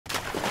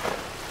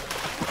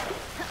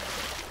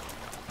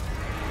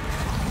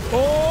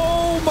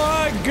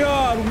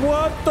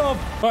What the?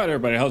 Alright,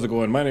 everybody, how's it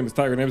going? My name is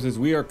Tiger Nemesis.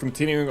 We are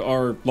continuing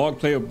our log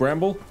play of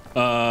Bramble.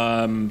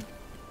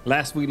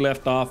 Last we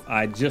left off,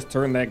 I just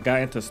turned that guy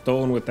into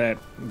stone with that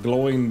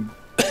glowing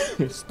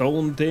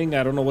stone thing.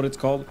 I don't know what it's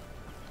called.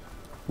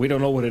 We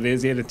don't know what it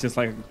is yet. It's just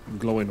like a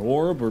glowing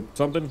orb or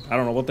something. I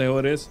don't know what the hell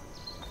it is.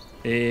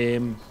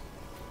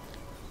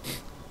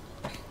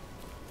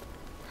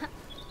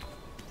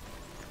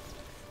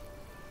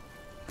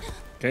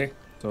 Okay,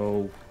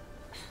 so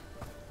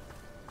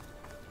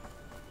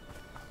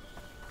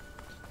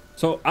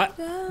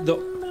the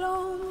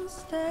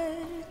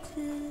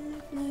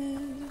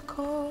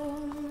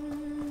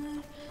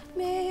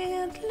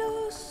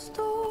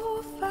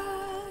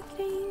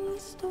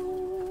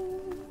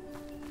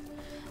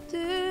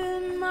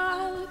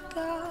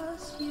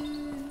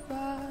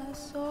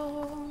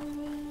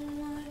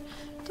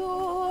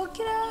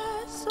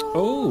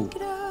oh.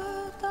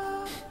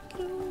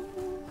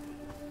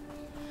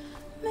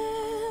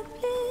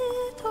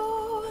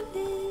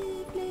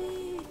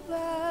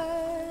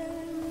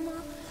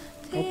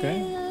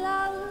 Okay.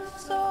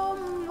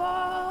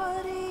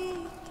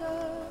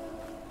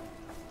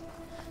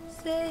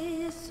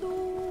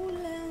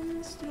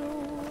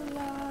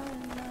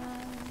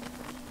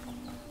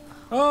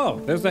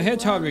 Oh, there's the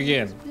hedgehog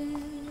again.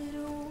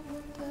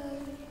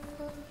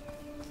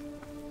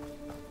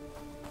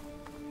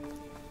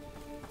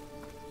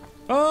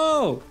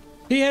 Oh,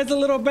 he has a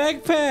little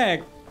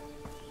backpack.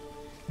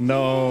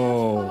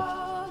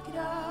 No.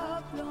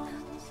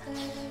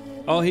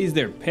 Oh, he's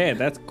their pet.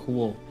 That's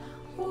cool.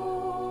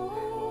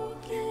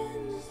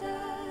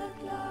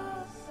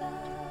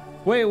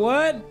 Wait,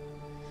 what?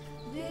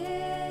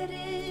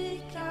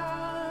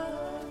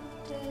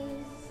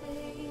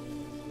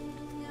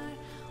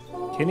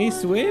 Can he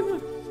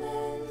swim?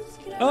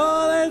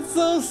 Oh, that's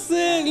so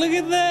sick. Look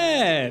at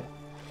that.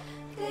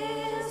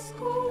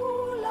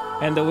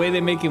 And the way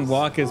they make him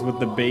walk is with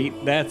the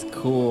bait. That's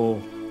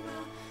cool.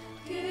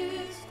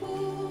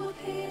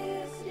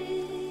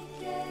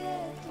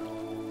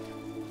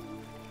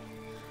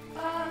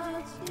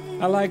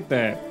 I like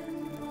that.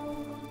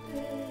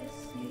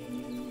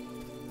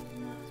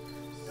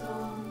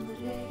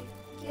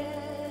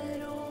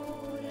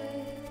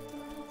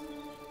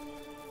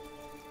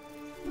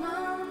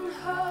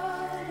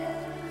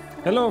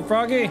 Hello,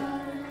 Froggy.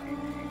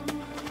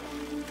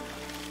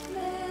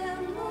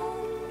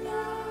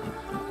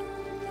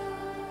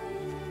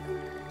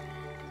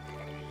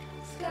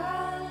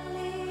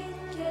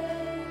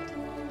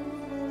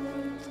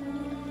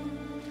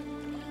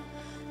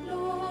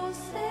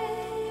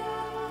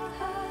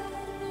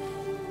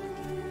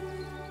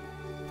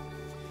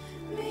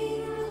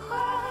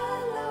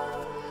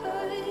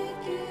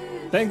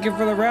 Thank you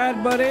for the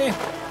ride, buddy.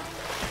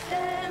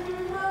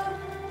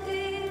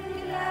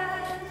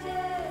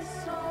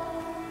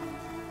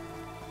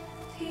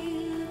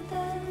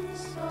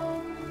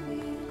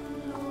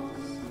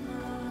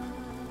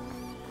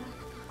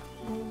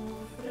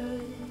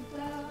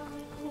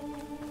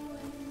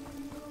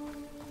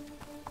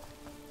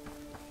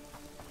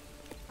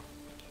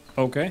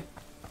 Okay.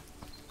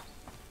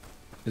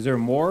 Is there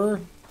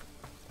more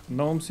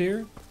gnomes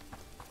here?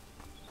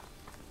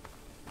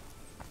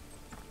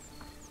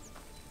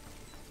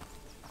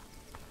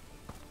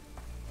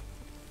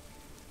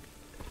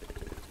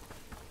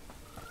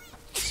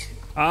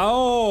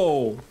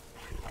 Oh!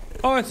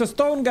 Oh, it's a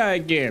stone guy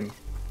again.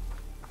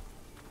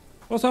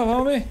 What's up,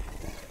 homie?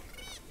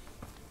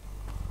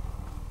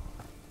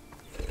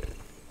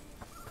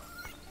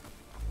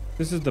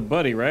 This is the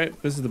buddy, right?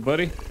 This is the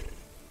buddy.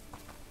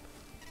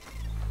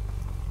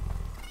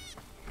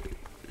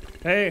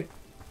 Hey.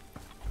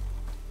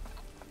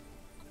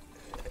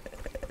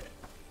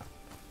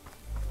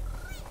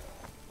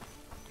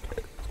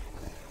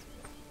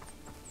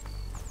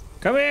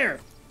 Come here.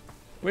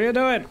 What are you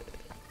doing?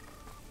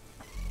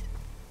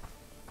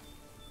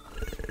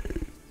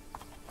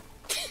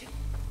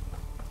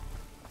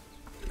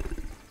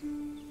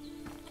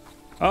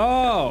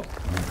 Oh.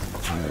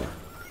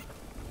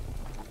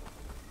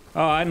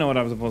 Oh, I know what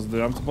I'm supposed to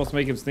do. I'm supposed to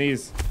make him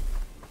sneeze.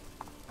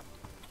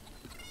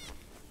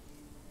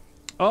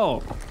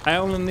 Oh, I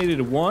only needed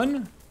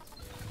one?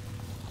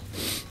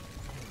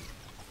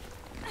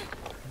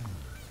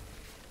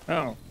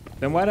 Oh,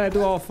 then why did I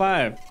do all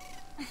 5?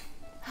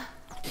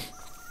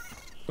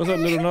 What's up,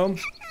 little gnome?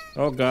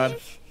 Oh,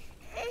 God.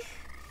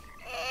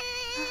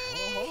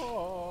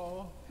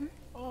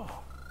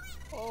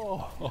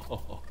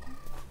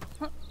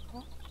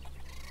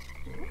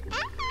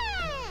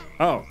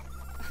 Oh.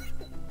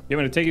 You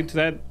want me to take you to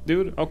that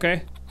dude?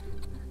 Okay.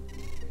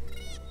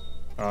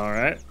 All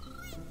right.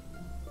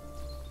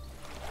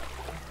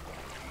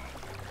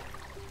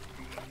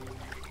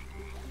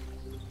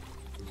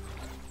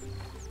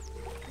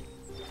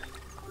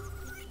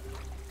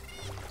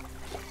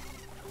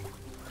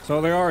 So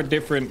there are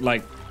different,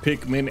 like,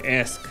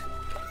 Pikmin-esque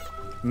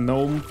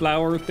gnome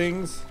flower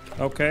things.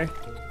 Okay.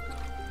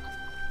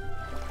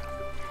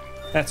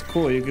 That's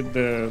cool. You could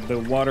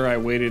the water I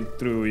waded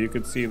through. You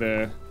could see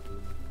it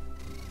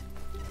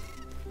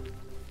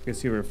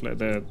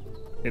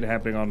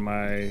happening on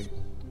my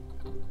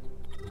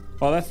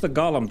Oh, that's the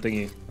golem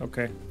thingy.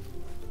 Okay.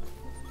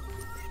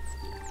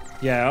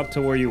 Yeah, up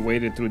to where you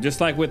waded through.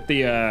 Just like with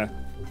the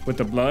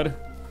blood.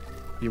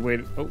 You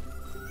waited. Oh,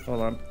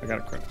 hold on. I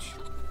gotta crouch.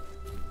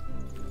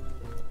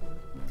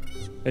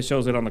 It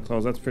shows it on the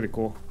clothes. That's pretty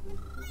cool.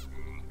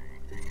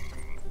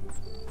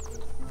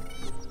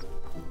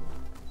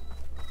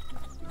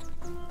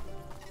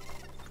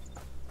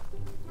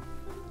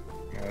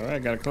 All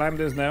right, gotta climb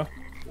this now.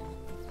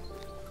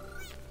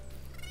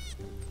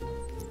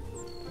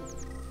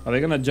 Are they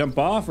gonna jump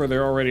off or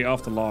they're already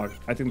off the log?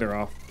 I think they're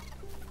off.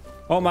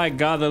 Oh my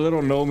god, the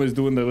little gnome is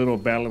doing the little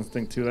balance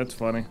thing too. That's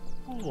funny.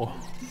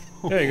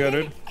 There you go,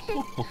 dude.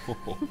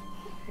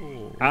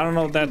 I don't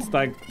know if that's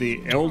like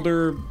the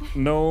elder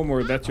gnome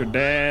or that's your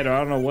dad, or I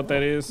don't know what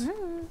that is.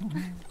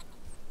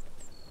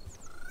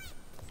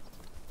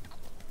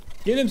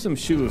 Get him some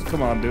shoes.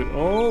 Come on, dude.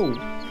 Oh.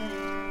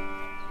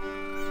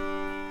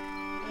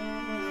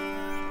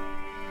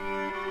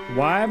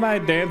 Why am I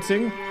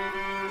dancing?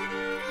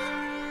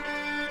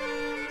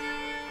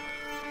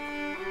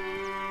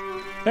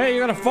 Hey,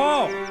 you're gonna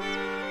fall.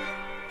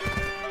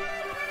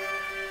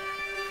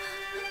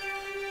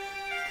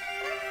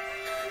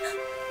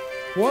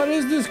 What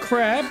is this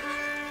crap?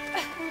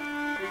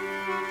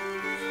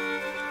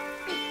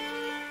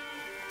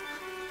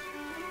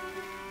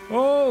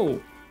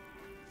 Oh.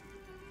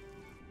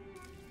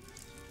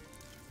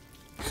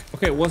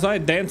 Okay, was I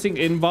dancing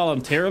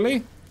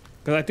involuntarily?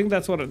 Because I think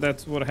that's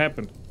what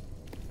happened.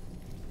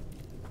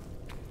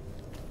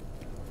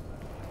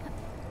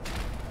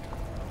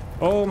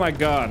 Oh my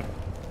god.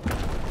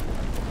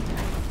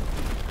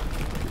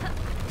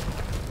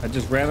 I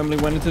just randomly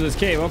went into this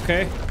cave.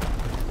 Okay.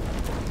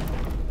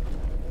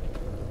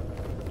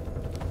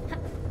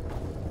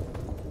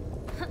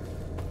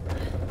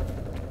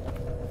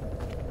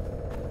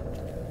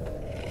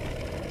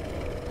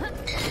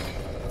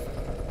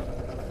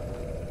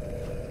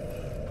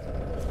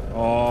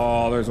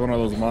 Oh, there's one of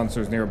those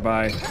monsters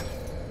nearby.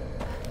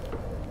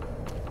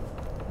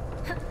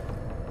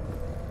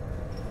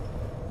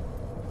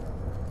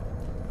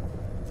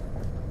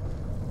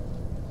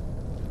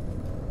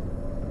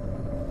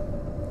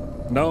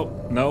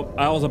 Nope, nope.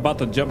 I was about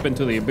to jump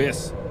into the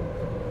abyss.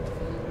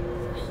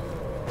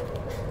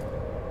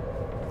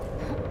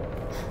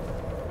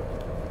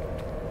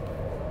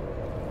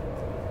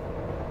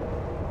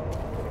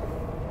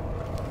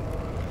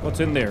 What's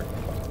in there?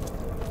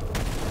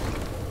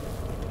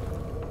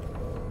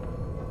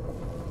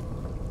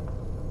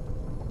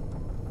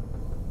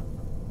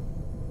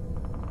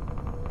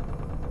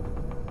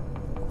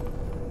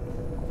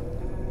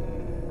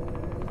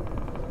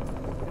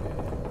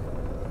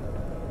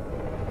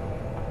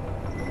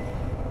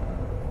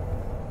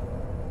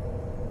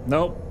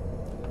 Nope.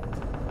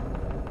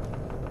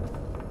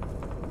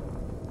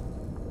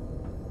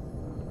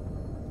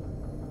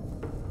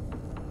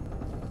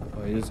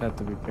 Oh, you just have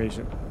to be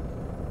patient.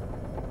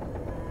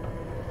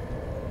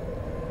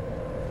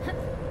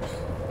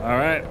 All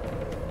right.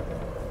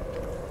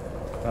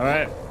 All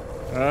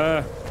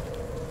right.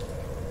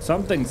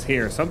 Something's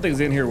here. Something's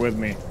in here with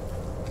me.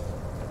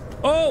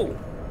 Oh!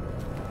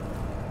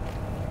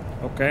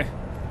 Okay.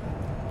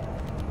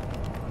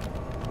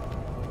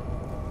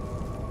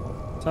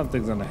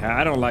 Something's on the hat.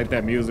 I don't like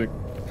that music.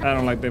 I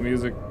don't like that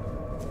music.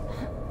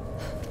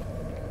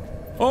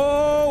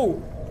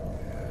 Oh!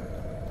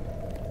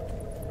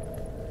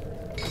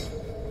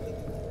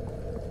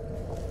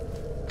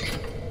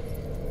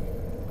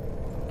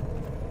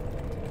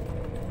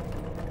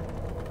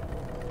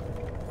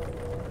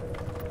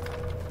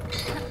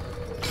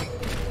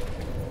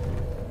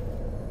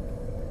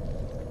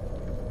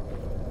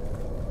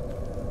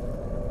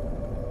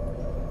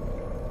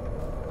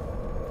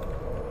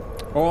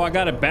 Oh, I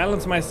gotta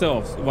balance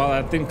myself while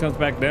that thing comes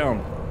back down.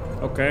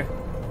 Okay.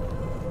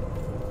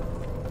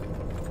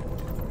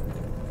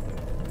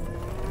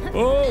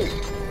 Oh!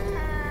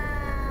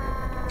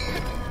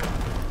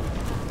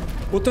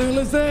 What the hell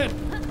is that?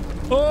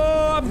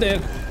 Oh, I'm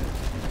dead.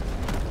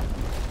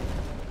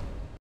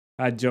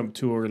 I jumped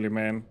too early,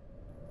 man.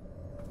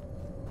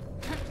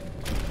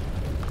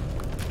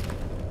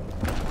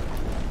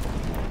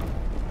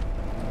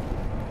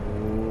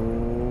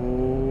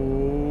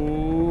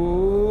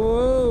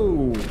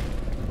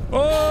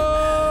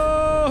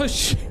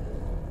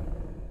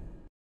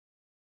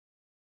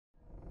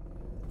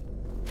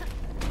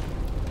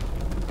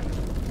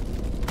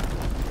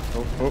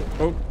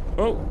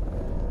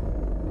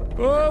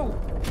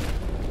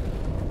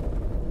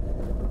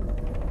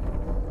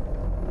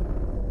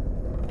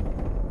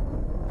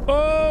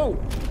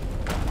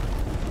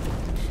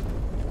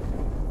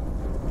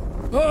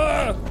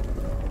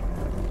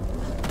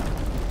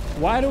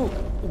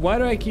 Why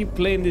do I keep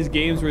playing these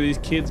games where these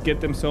kids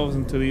get themselves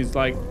into these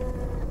like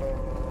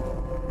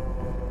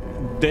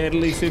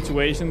deadly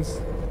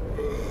situations?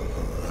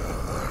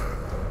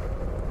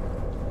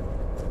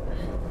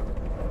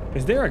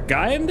 Is there a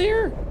guy in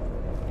there?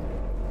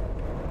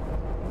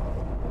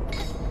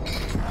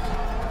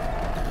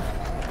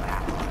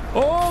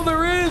 Oh,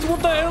 there is!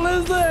 What the hell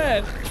is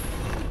that?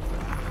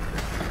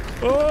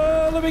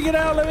 Oh, let me get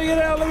out, let me get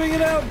out, let me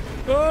get out!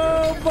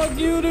 Oh, fuck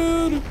you,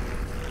 dude.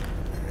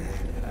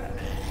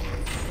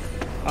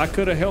 I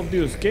could have helped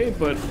you escape,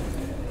 but...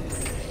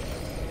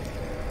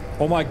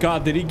 Oh my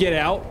God, did he get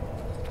out?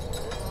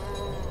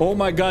 Oh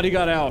my God, he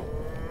got out.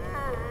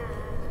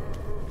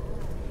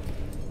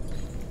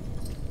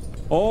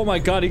 Oh my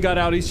God, he got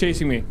out. He's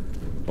chasing me.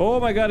 Oh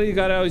my God, he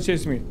got out. He's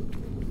chasing me.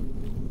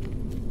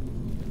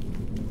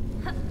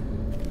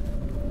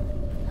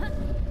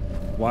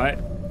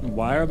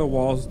 Why are the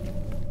walls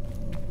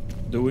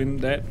doing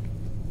that?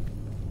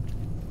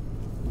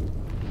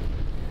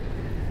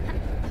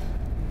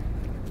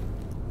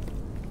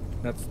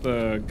 That's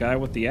the guy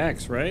with the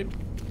axe, right?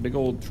 Big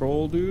old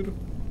troll dude.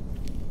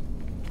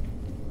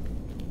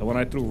 The one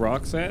I threw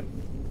rocks at.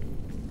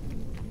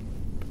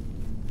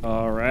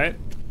 All right.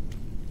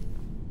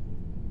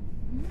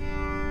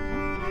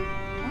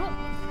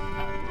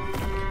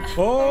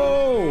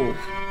 Oh!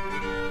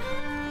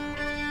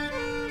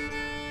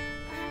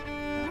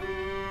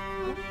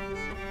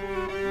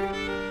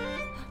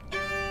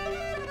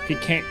 He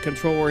can't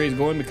control where he's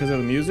going because of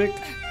the music.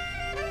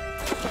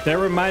 That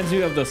reminds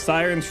me of the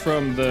sirens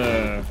from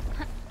the...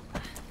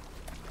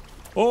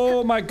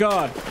 Oh my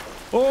God.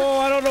 Oh,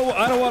 I don't know.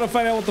 I don't want to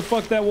find out what the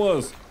fuck that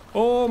was.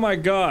 Oh my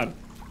God.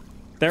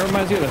 That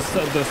reminds me of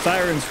the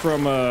sirens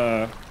from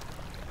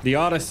the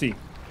Odyssey.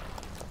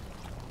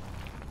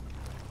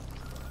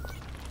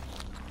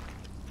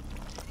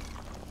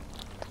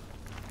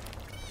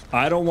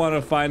 I don't want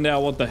to find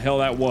out what the hell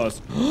that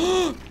was.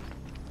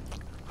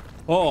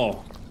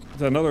 Oh,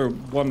 it's another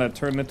one that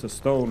turned into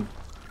stone.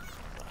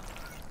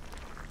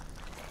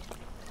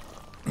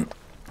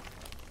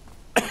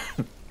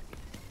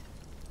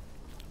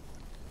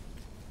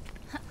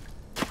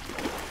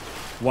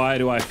 Why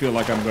do I feel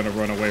like I'm gonna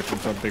run away from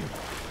something?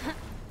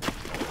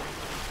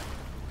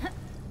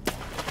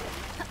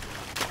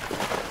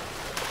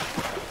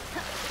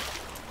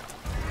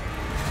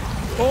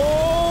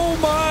 Oh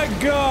my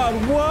God,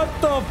 what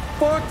the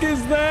fuck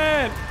is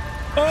that?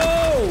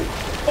 Oh!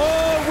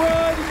 Oh,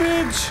 run,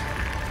 bitch!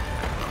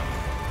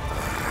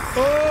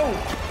 Oh!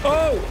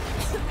 Oh!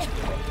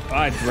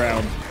 I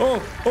drowned.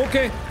 Oh,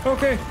 okay,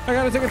 okay, I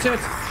gotta take a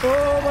chance.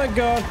 Oh my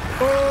God.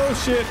 Oh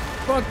shit,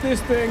 fuck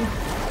this thing.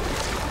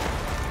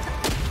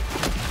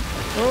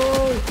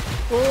 Oh,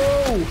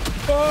 oh,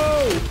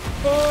 oh,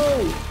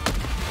 oh.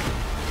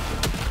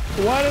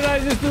 Why did I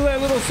just do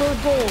that little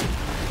circle?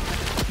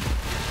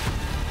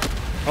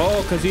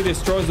 Oh, because he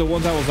destroys the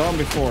ones I was on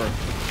before.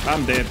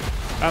 I'm dead.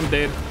 I'm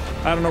dead.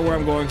 I don't know where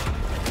I'm going.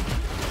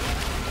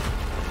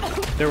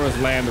 There was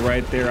land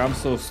right there. I'm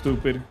so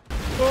stupid.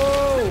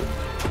 Oh!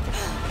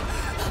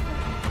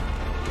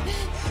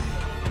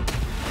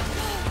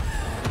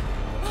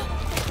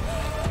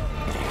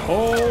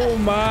 Oh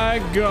my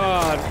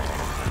God.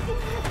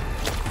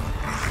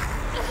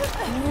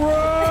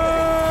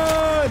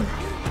 Run!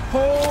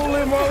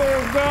 Holy mother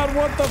of God,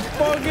 what the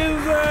fuck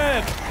is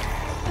that?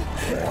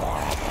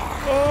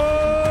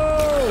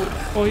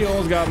 Oh! Oh, he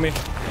almost got me.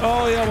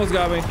 Oh, he almost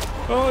got me.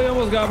 Oh, he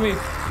almost got me.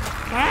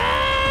 Ah!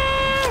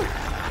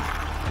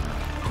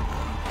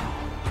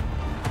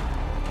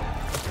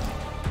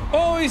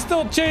 Oh, he's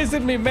still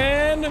chasing me,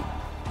 man.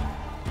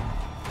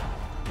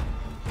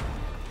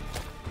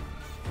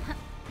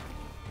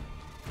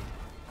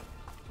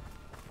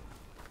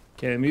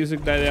 Okay, the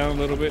music died down a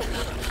little bit.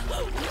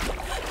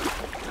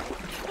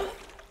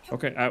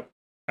 Okay,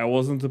 I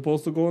wasn't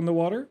supposed to go in the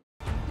water?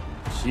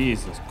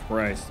 Jesus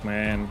Christ,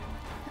 man.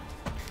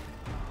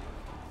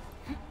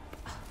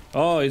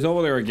 Oh, he's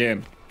over there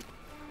again.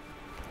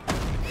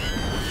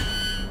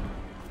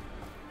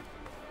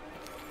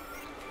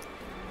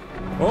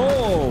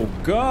 Oh,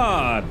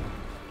 God.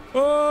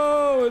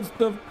 Oh, it's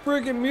the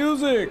freaking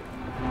music.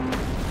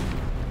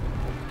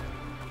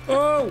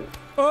 Oh,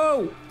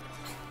 oh.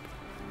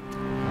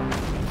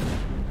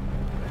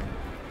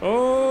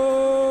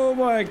 Oh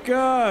my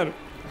God.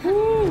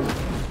 Woo.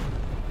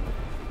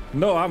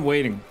 No, I'm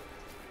waiting.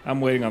 I'm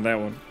waiting on that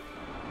one.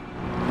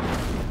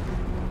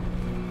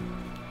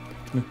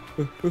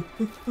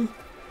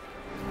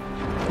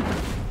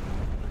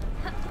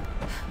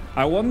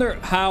 I wonder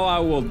how I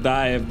will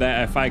die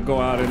if I go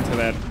out into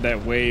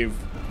that wave.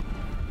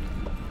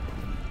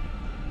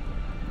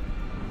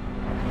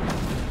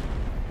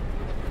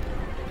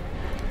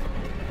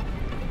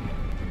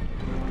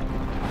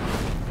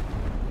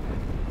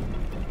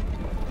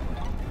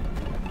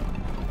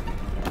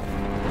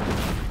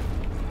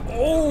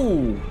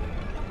 Oh!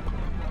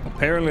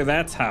 Apparently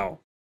that's how.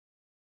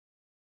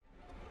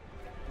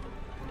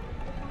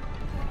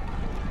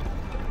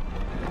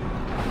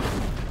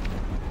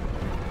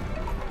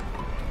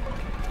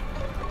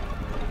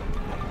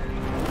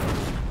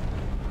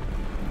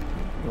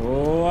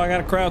 Oh, I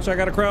gotta crouch, I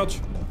gotta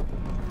crouch.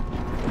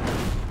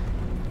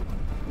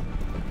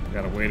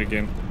 Gotta wait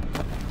again.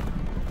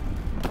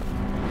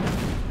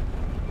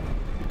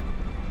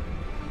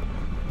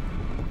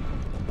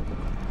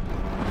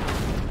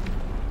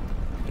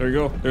 There you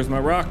go. There's my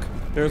rock.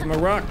 There's my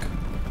rock.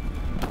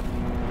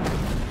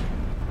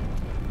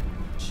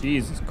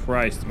 Jesus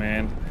Christ,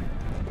 man.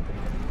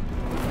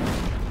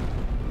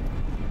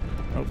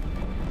 Oh,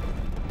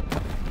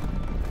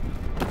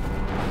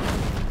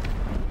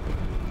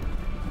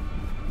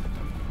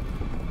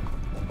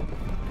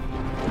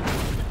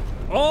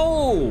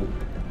 Oh!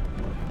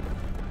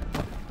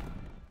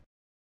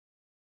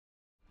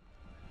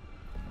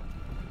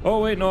 Oh,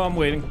 wait, no, I'm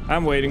waiting.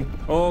 I'm waiting.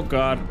 Oh,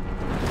 God.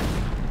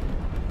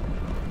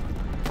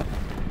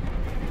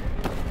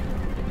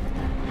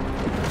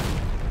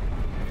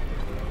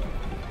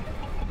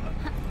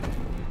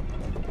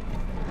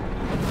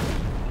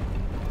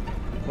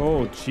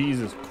 Oh,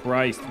 Jesus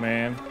Christ,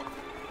 man.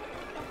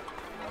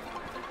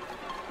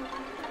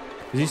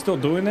 Is he still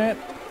doing that?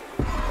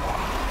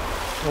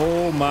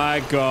 Oh, my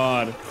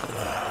God.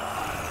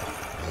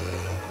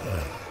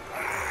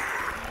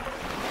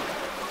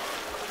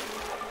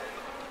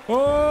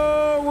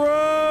 Oh,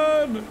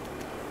 run!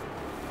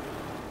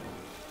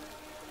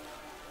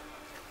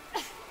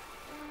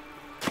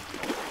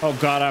 Oh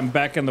God, I'm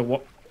back in the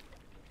wa-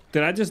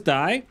 Did I just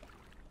die?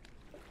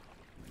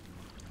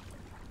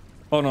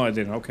 Oh no, I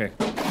didn't. Okay.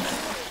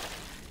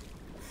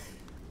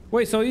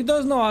 Wait, so he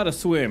does know how to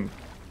swim.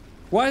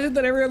 Why is it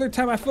that every other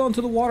time I fell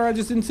into the water, I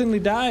just instantly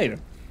died?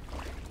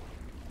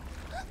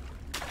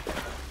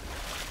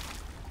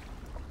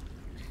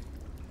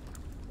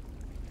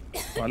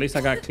 Well, at least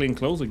I got clean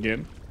clothes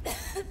again.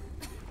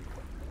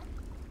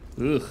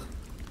 Ugh.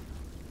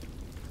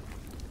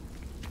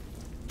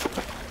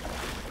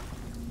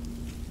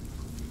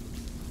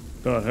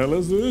 The hell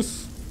is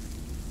this?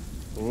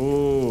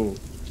 Oh.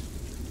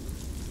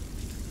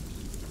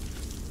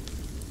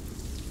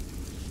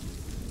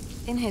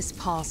 In his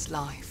past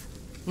life,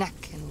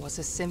 Nakin was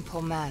a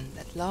simple man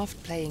that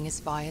loved playing his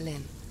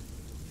violin.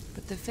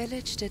 But the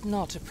village did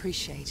not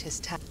appreciate his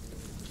talent.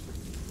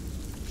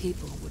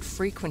 People would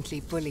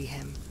frequently bully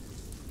him,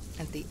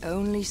 and the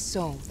only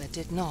soul that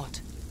did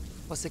not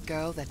was a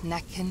girl that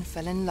Nakin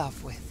fell in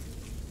love with.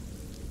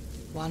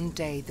 One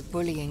day, the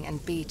bullying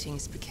and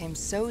beatings became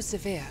so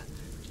severe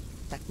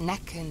that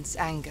Nakin's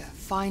anger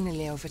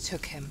finally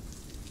overtook him.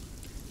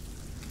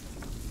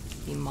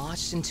 He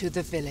marched into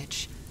the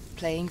village,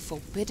 playing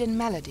forbidden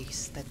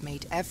melodies that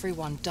made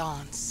everyone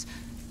dance,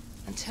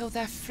 until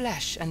their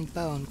flesh and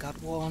bone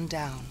got worn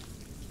down.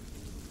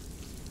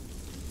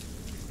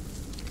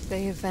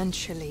 They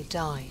eventually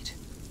died,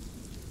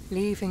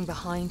 leaving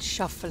behind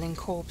shuffling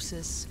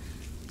corpses,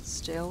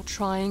 still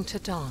trying to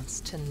dance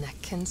to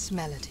Nakin's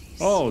melodies.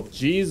 Oh,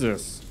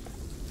 Jesus.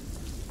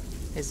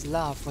 His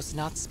love was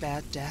not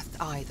spared death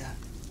either.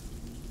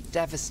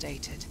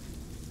 Devastated,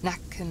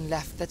 Nakin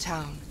left the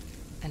town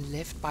and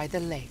lived by the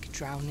lake,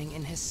 drowning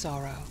in his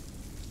sorrow,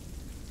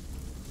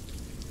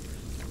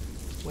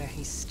 where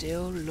he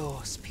still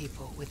lures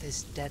people with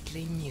his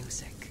deadly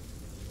music.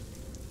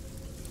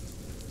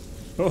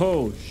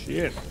 Oh,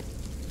 shit.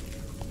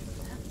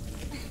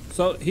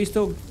 So he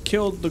still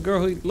killed the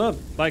girl he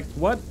loved. Like,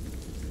 what?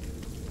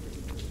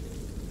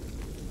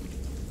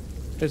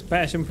 His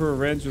passion for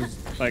revenge was,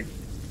 like,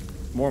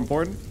 more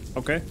important?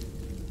 Okay.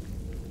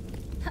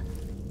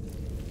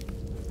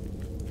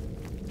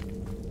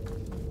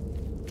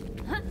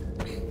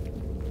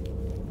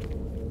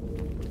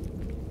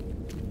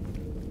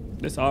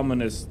 This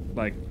ominous,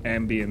 like,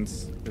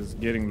 ambience is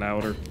getting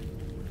louder.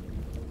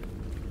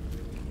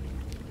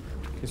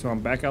 Okay, so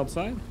I'm back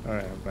outside?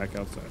 Alright, I'm back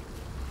outside.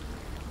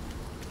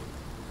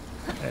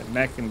 That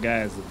Nakin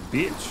guy is a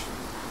bitch.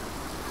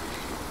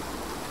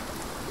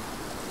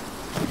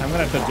 I'm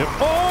gonna have to jump.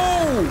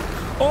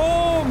 Oh!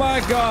 Oh my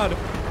God!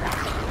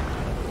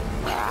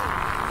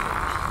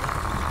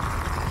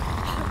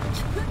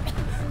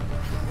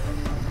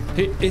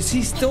 Is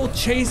he still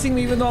chasing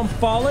me even though I'm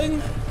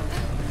falling?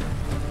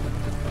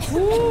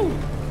 Woo!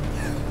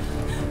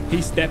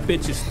 That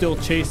bitch is still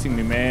chasing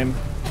me, man.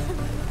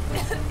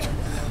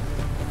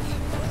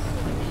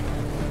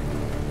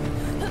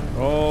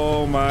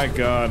 Oh my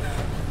God.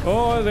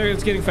 Oh, there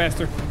it's getting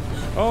faster.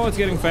 Oh, it's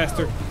getting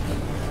faster.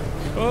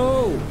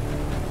 Oh.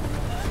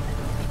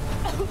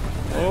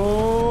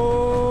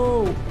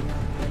 Oh.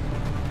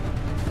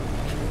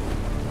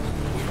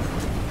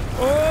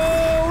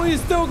 Oh, he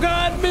still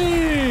got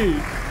me.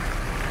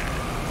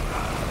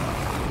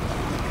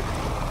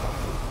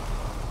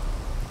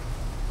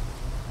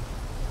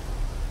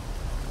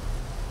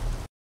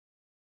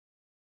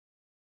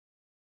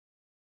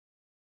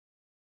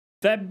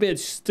 That bitch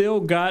still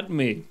got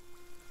me.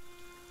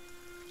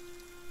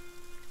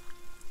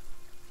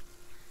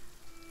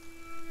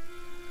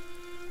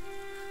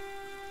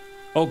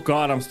 Oh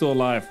God, I'm still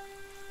alive.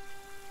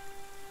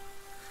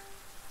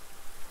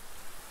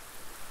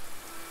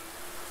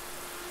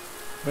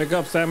 Wake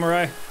up,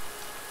 samurai.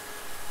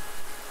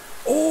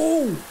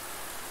 Oh!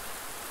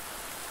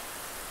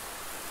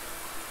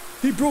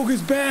 He broke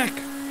his back.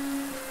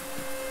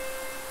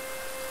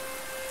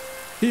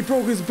 He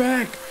broke his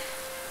back.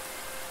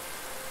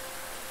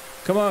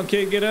 Come on,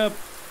 kid, get up.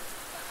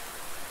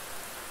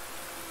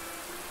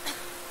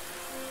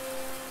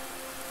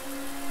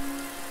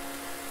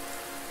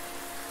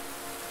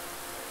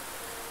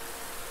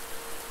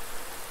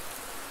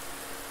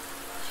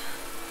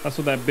 That's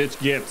what that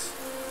bitch gets.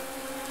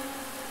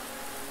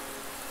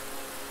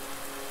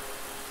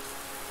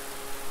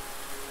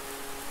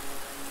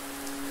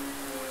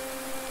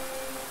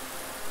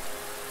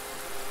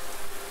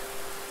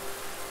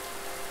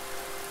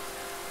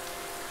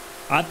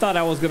 I thought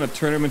I was gonna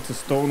turn him into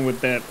stone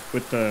with that,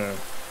 with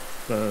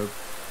the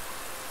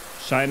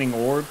shining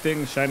orb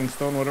thing, shining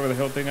stone, whatever the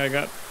hell thing I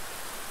got.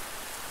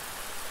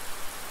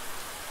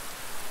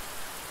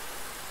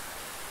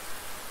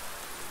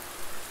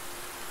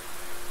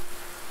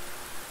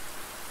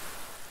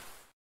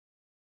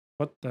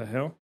 What the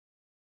hell?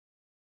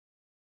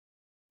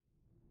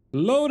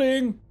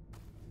 Loading!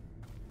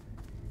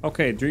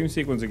 Okay, dream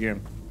sequence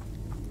again.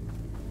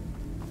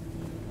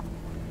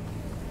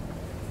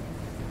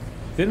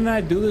 Didn't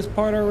I do this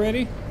part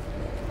already?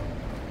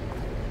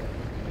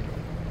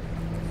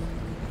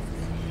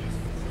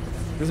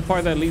 This is the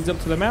part that leads up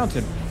to the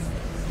mountain.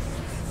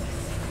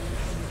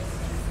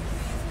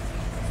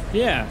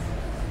 Yeah.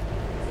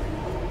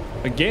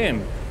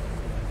 Again.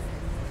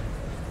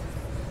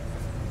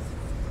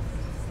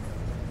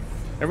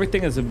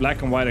 Everything is in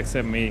black and white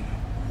except me.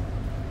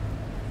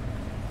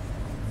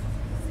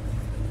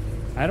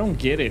 I don't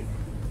get it.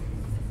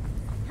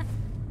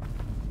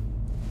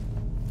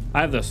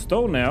 I have the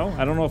stone now.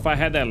 I don't know if I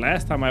had that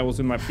last time I was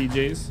in my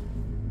PJs.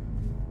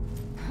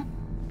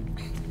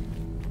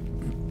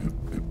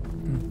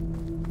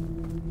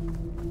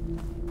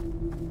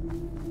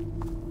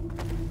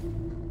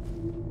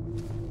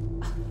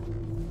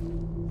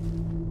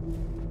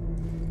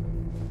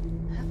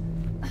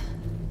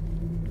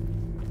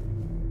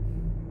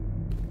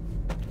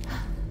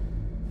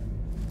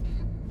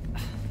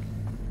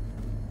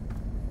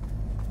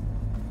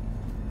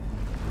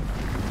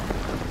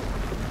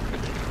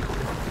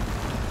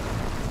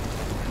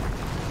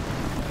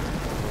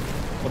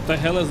 What the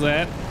hell is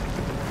that?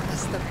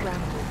 As the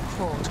bramble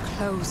crawled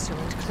closer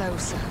and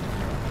closer, he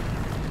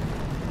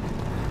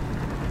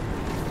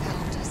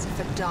felt as if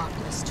a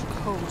darkness took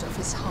hold of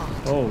his heart.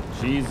 Oh,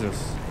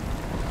 Jesus.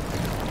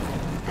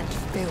 And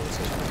filled it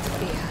with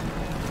fear.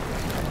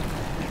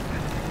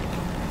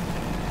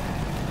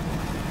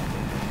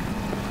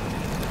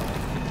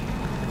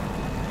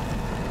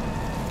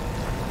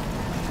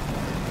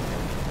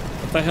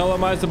 What the hell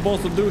am I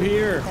supposed to do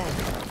here? Then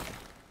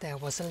there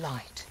was a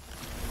light.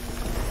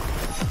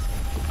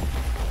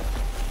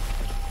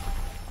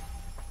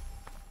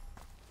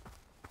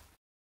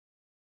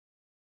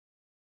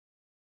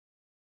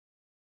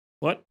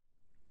 What?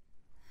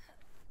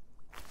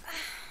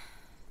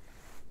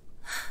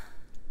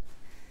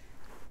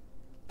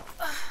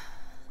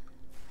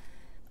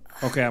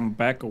 Okay, I'm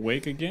back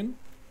awake again.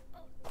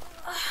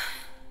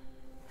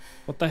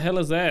 What the hell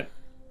is that?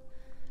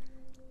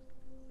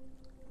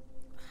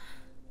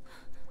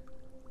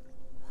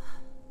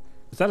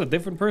 Is that a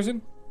different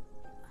person?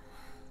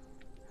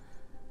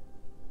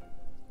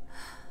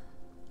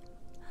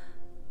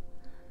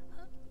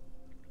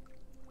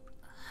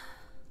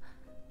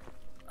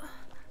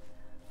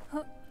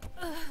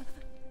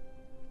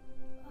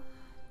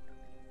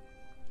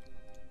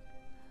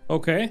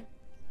 Okay.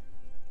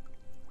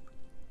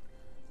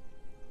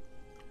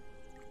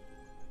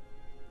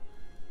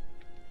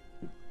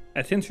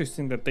 That's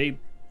interesting that they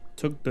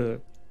took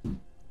the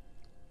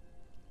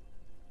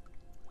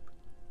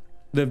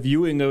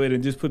viewing of it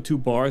and just put 2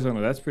 bars on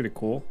it. That's pretty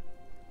cool.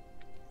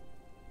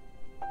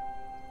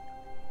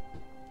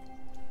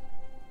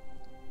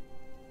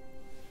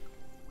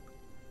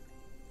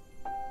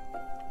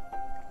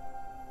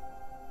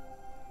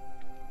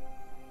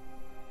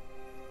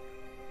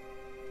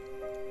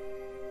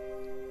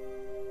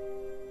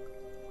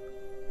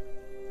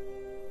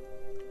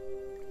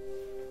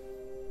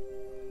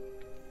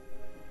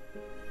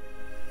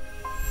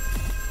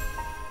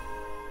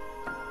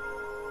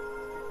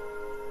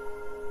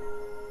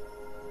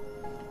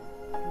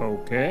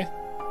 Okay.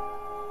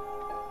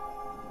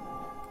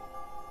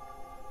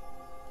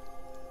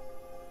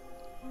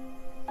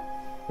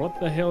 What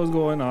the hell is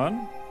going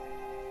on?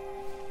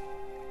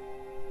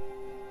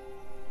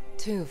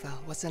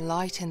 Tuva was a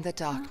light in the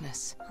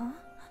darkness.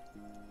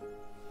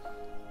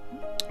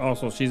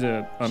 Also, she's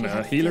a She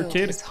had healer filled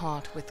kid. his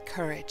heart with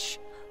courage,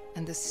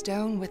 and the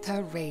stone with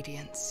her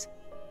radiance.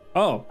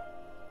 Oh,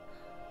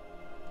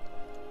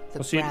 The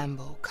Was she-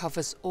 bramble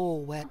covers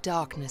all where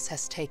darkness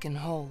has taken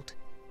hold,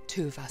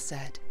 Tuva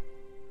said.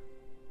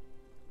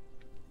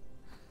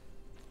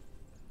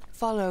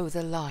 Follow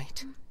the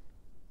light.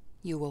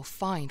 You will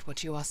find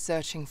what you are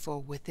searching for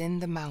within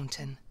the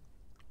mountain.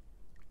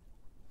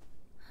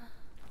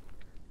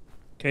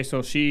 okay.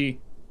 So she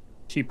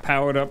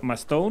powered up my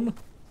stone.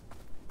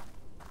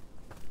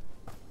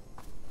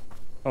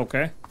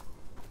 Okay.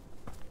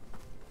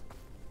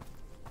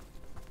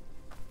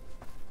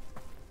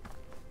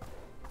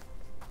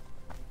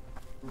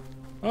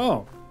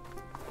 Oh.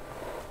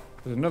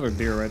 There's another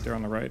deer right there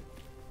on the right.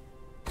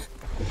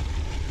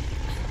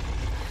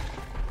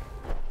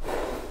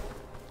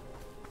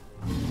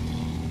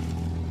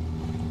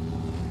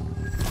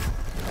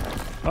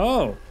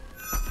 Oh.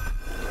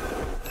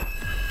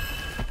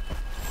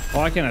 Oh,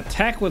 I can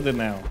attack with it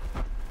now.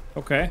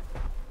 Okay.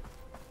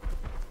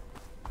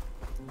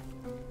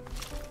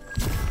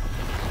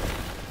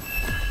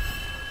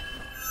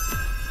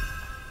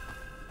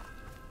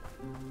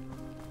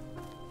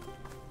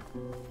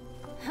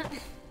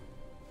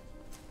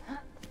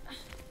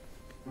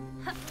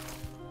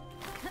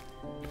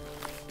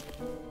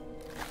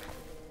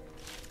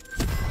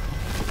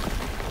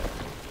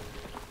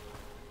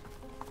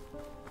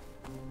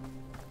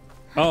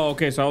 Oh,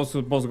 okay, so I was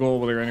supposed to go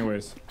over there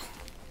anyways.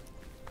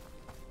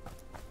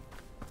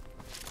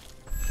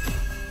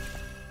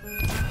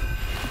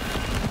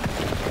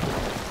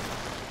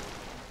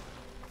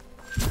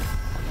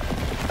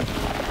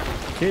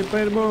 Keep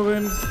it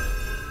moving.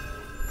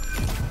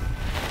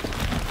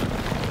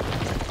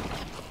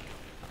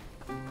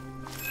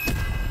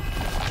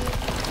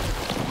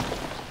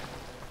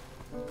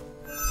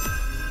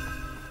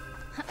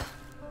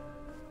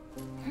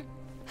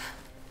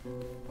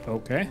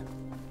 Okay.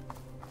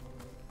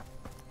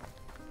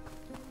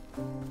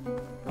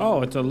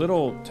 Oh, it's a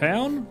little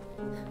town?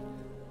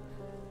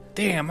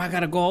 Damn, I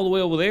gotta go all the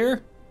way over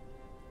there?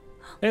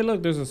 Hey,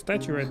 look, there's a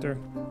statue right there.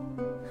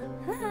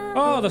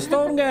 Oh, the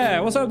stone guy.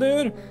 What's up,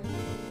 dude?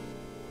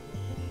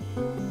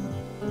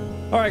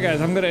 Alright, guys,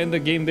 I'm gonna end the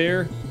game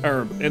there,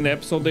 or end the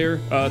episode there.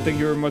 Thank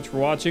you very much for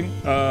watching.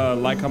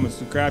 Like, comment,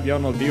 subscribe. Y'all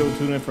know the deal.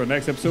 Tune in for the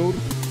next episode.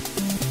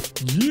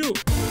 Yeah.